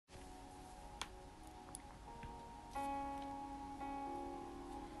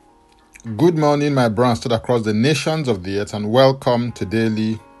Good morning, my brothers stood across the nations of the earth, and welcome to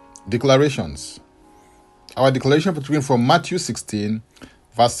Daily Declarations. Our declaration is from Matthew 16,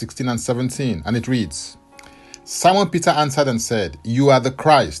 verse 16 and 17, and it reads, Simon Peter answered and said, You are the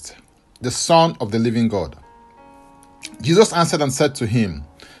Christ, the Son of the living God. Jesus answered and said to him,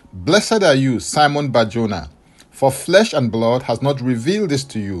 Blessed are you, Simon Bar-Jonah, for flesh and blood has not revealed this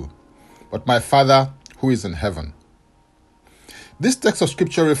to you, but my Father who is in heaven. This text of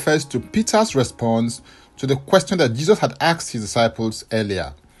scripture refers to Peter's response to the question that Jesus had asked his disciples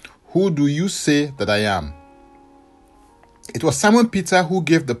earlier. Who do you say that I am? It was Simon Peter who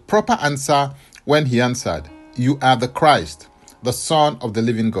gave the proper answer when he answered, You are the Christ, the Son of the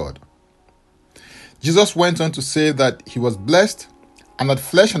living God. Jesus went on to say that he was blessed and that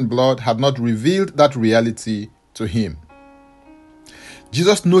flesh and blood had not revealed that reality to him.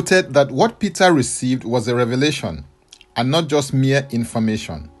 Jesus noted that what Peter received was a revelation and not just mere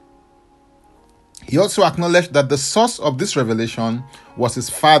information. He also acknowledged that the source of this revelation was his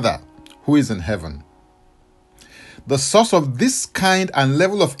Father, who is in heaven. The source of this kind and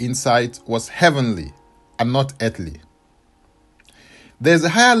level of insight was heavenly and not earthly. There is a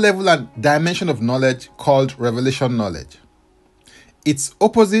higher level and dimension of knowledge called revelation knowledge. Its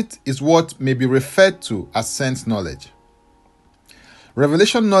opposite is what may be referred to as sense knowledge.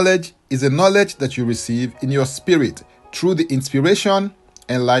 Revelation knowledge is a knowledge that you receive in your spirit through the inspiration,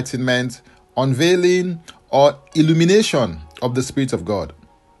 enlightenment, unveiling, or illumination of the Spirit of God.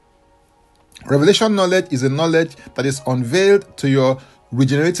 Revelation knowledge is a knowledge that is unveiled to your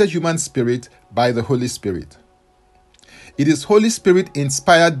regenerated human spirit by the Holy Spirit. It is Holy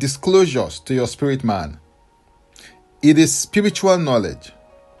Spirit-inspired disclosures to your spirit man. It is spiritual knowledge.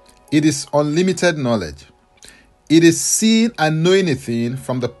 It is unlimited knowledge. It is seeing and knowing a thing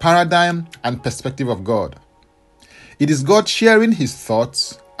from the paradigm and perspective of God. It is God sharing his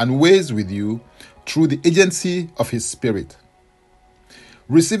thoughts and ways with you through the agency of his Spirit.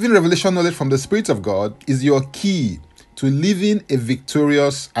 Receiving revelation knowledge from the Spirit of God is your key to living a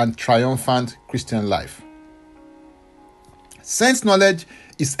victorious and triumphant Christian life. Sense knowledge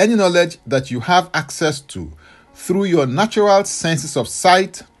is any knowledge that you have access to through your natural senses of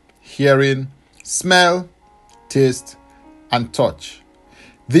sight, hearing, smell, taste, and touch.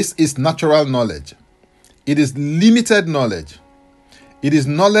 This is natural knowledge. It is limited knowledge. It is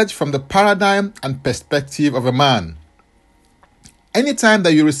knowledge from the paradigm and perspective of a man. Anytime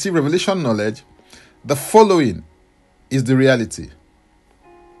that you receive revelation knowledge, the following is the reality.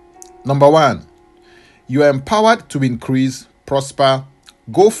 Number 1, you are empowered to increase, prosper,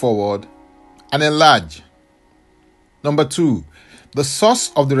 go forward, and enlarge. Number 2, the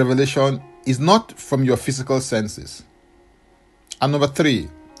source of the revelation is not from your physical senses. And number 3,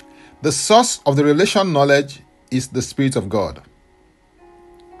 the source of the revelation knowledge is the Spirit of God.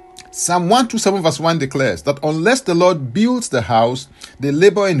 Psalm 127 verse 1 declares that unless the Lord builds the house, they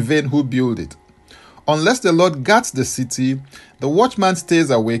labor in vain who build it. Unless the Lord guards the city, the watchman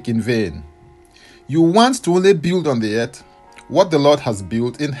stays awake in vain. You want to only build on the earth what the Lord has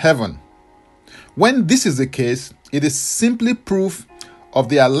built in heaven. When this is the case, it is simply proof of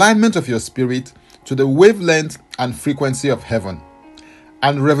the alignment of your spirit to the wavelength and frequency of heaven.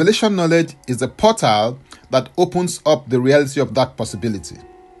 And revelation knowledge is a portal that opens up the reality of that possibility.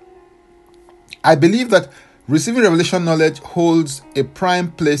 I believe that receiving revelation knowledge holds a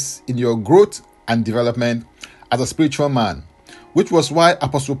prime place in your growth and development as a spiritual man, which was why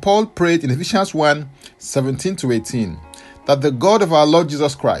Apostle Paul prayed in Ephesians 1, 17-18, that the God of our Lord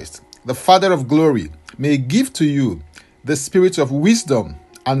Jesus Christ, the Father of glory, may give to you the spirit of wisdom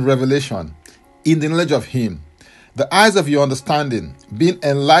and revelation in the knowledge of him, the eyes of your understanding being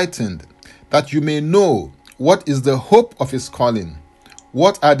enlightened, that you may know what is the hope of his calling,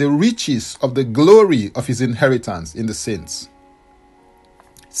 what are the riches of the glory of his inheritance in the saints.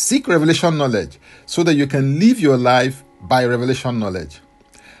 Seek revelation knowledge so that you can live your life by revelation knowledge.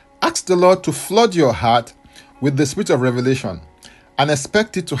 Ask the Lord to flood your heart with the spirit of revelation and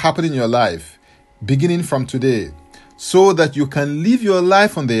expect it to happen in your life beginning from today, so that you can live your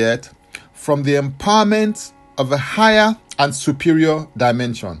life on the earth from the empowerment of a higher and superior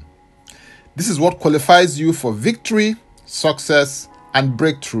dimension. This is what qualifies you for victory, success, and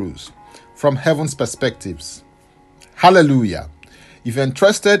breakthroughs from heaven's perspectives. Hallelujah. If you're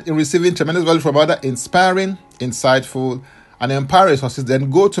interested in receiving tremendous value from other inspiring, insightful, and empowering resources, then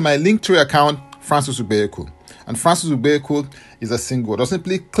go to my Linktree account, Francis Ubeku. And Francis Ubeku is a single word.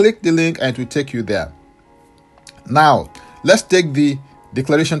 Simply click the link and it will take you there. Now, let's take the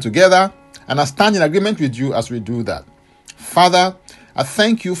declaration together, and I stand in agreement with you as we do that. Father, I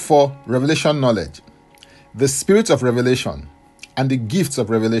thank you for revelation knowledge, the spirit of revelation, and the gifts of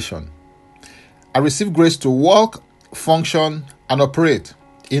revelation. I receive grace to walk, function, and operate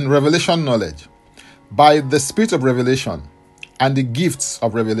in revelation knowledge by the spirit of revelation and the gifts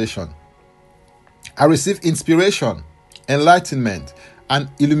of revelation. I receive inspiration, enlightenment, and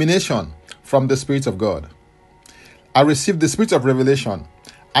illumination from the Spirit of God. I receive the spirit of revelation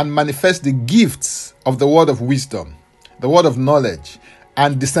and manifest the gifts of the word of wisdom, the word of knowledge,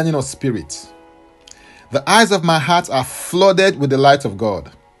 and discerning of spirits. The eyes of my heart are flooded with the light of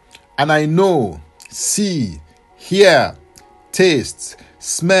God, and I know, see, hear, taste,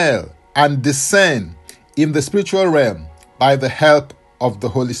 smell, and discern in the spiritual realm by the help of the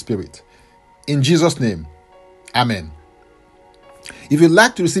Holy Spirit. In Jesus' name, amen. If you'd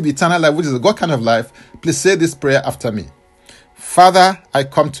like to receive eternal life, which is a God kind of life, please say this prayer after me. Father, I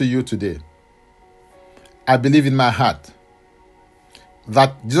come to you today. I believe in my heart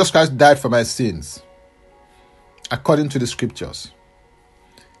that Jesus Christ died for my sins according to the scriptures.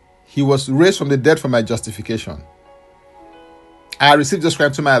 He was raised from the dead for my justification. I receive Jesus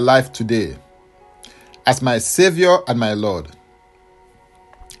Christ into my life today as my Savior and my Lord.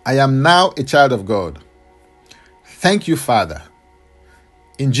 I am now a child of God. Thank you, Father.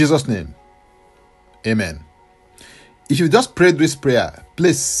 In Jesus' name, amen. If you just prayed this prayer,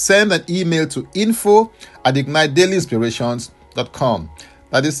 please send an email to info@ignitedailyinspirations.com.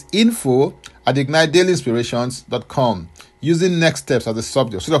 That is info@ignitedailyinspirations.com, using next steps as the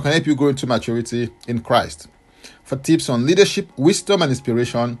subject so that I can help you grow into maturity in Christ. For tips on leadership, wisdom, and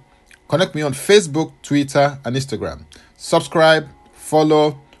inspiration, connect me on Facebook, Twitter, and Instagram. Subscribe,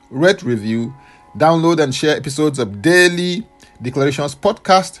 follow, rate, review, download, and share episodes of Daily Declarations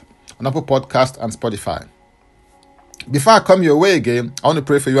podcast on Apple Podcast and Spotify. Before I come your way again, I want to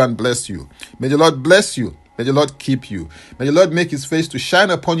pray for you and bless you. May the Lord bless you. May the Lord keep you. May the Lord make his face to shine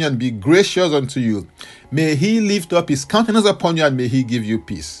upon you and be gracious unto you. May he lift up his countenance upon you and may he give you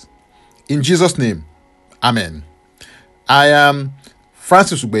peace. In Jesus' name, amen. I am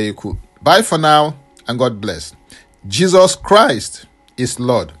Francis Ubeyeku. Bye for now and God bless. Jesus Christ is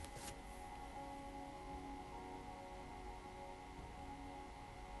Lord.